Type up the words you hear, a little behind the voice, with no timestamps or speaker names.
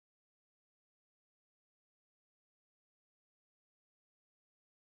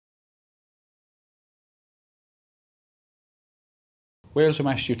Wales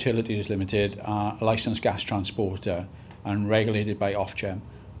Domestic Utilities Limited are a licensed gas transporter and regulated by Ofgem.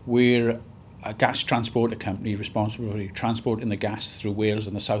 We're a gas transporter company responsible for transporting the gas through Wales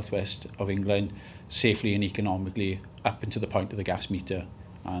and the southwest of England safely and economically up into the point of the gas meter,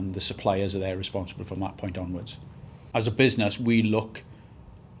 and the suppliers are there responsible from that point onwards. As a business, we look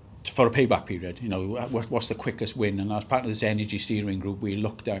for a payback period. You know, what's the quickest win? And as part of this energy steering group, we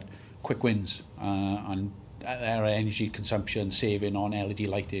looked at quick wins, and our energy consumption saving on LED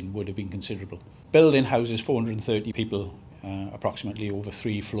lighting would have been considerable. Building houses 430 people, approximately over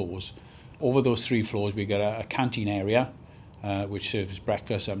 3 floors. Over those 3 floors, we got a canteen area, which serves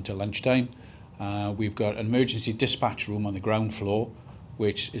breakfast up until lunchtime. We've got an emergency dispatch room on the ground floor,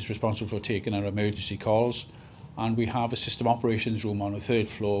 which is responsible for taking our emergency calls. And we have a system operations room on the 3rd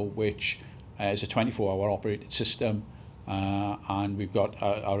floor, which is a 24-hour operated system. And we've got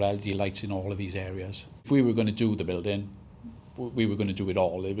our LED lights in all of these areas. If we were going to do the building, we were going to do it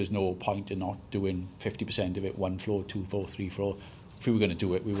all. There was no point in not doing 50% of it, 1 floor, 2 floor, 3 floor. If we were going to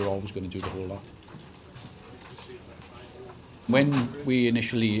do it, we were always going to do the whole lot. When we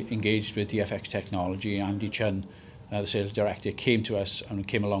initially engaged with DFX Technology, Andy Chun, the sales director, came to us and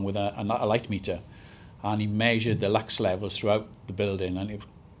came along with a light meter, and he measured the lux levels throughout the building, and it was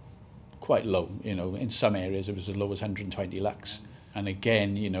quite low. You know, in some areas it was as low as 120 lux. And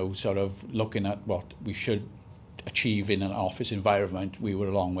again, you know, sort of looking at what we should achieve in an office environment, we were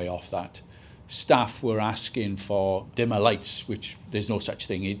a long way off that. Staff were asking for dimmer lights, which there's no such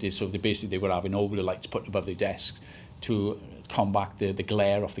thing. So they were having older lights put above their desks to combat the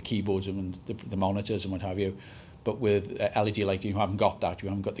glare off the keyboards and the monitors and what have you. But with LED lighting, you haven't got that. You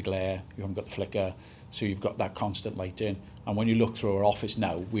haven't got the glare, you haven't got the flicker, so you've got that constant lighting. And when you look through our office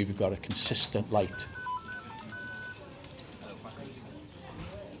now, we've got a consistent light.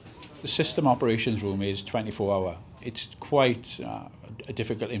 The system operations room is 24-hour. It's quite a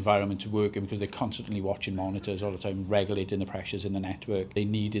difficult environment to work in because they're constantly watching monitors all the time, regulating the pressures in the network. They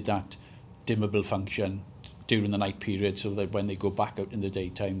needed that dimmable function during the night period so that when they go back out in the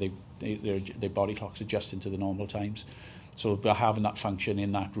daytime, their body clocks adjust into the normal times. So by having that function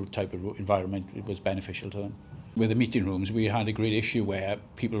in that type of environment, it was beneficial to them. With the meeting rooms, we had a great issue where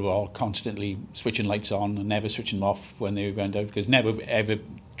people were all constantly switching lights on and never switching them off when they went out, because never ever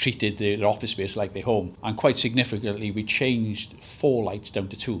treated their office space like their home. And quite significantly, we changed 4 lights down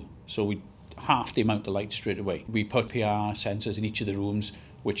to 2. So we halved the amount of lights straight away. We put PR sensors in each of the rooms,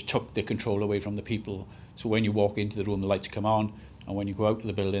 which took the control away from the people. So when you walk into the room, the lights come on, and when you go out of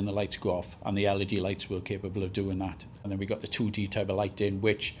the building, the lights go off, and the LED lights were capable of doing that. And then we got the 2D type of lighting,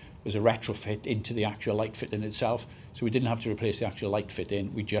 which was a retrofit into the actual light fitting itself. So we didn't have to replace the actual light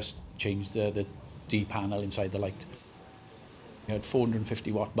fitting, we just changed the D panel inside the light. We had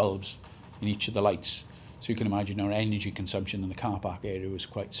 450 watt bulbs in each of the lights. So you can imagine our energy consumption in the car park area was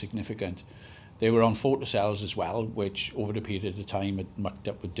quite significant. They were on photocells as well, which over the period of time had mucked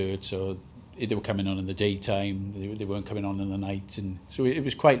up with dirt, so they were coming on in the daytime, they weren't coming on in the night, and so it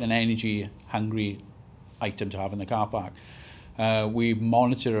was quite an energy-hungry item to have in the car park. We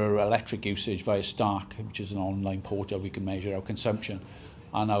monitor our electric usage via Stark, which is an online portal. We can measure our consumption,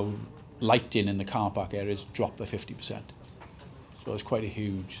 and our lighting in the car park areas dropped by 50%. So it's quite a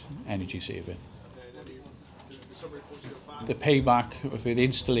huge energy saving. The payback for the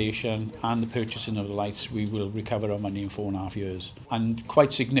installation and the purchasing of the lights, we will recover our money in 4.5 years. And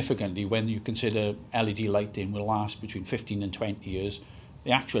quite significantly, when you consider LED lighting will last between 15 and 20 years,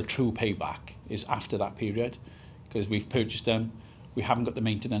 the actual true payback is after that period, because we've purchased them. We haven't got the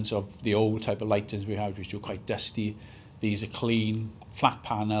maintenance of the old type of lightings we have, which are quite dusty. These are clean, flat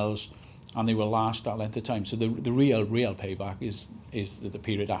panels, and they will last that length of time. So the real payback is the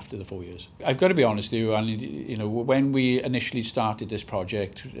period after the 4 years. I've got to be honest with you, and you know, when we initially started this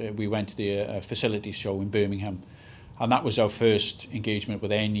project, we went to the facilities show in Birmingham, and that was our first engagement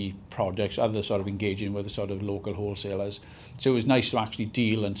with any products, other sort of engaging with the sort of local wholesalers. So it was nice to actually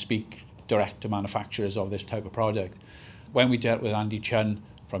deal and speak direct to manufacturers of this type of product. When we dealt with Andy Chun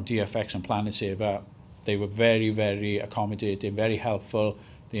from DFX and Planetsaver, they were very, very accommodating, very helpful.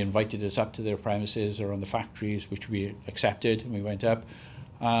 They invited us up to their premises or on the factories, which we accepted, and we went up.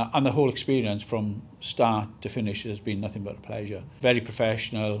 And the whole experience from start to finish has been nothing but a pleasure. Very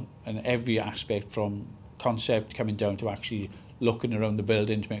professional in every aspect, from concept coming down to actually looking around the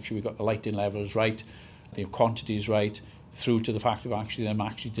building to make sure we've got the lighting levels right, the quantities right, through to the fact of actually them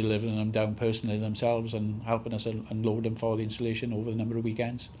actually delivering them down personally themselves and helping us unload them for the installation over a number of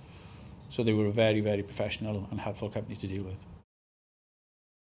weekends. So they were a very, very professional and helpful company to deal with.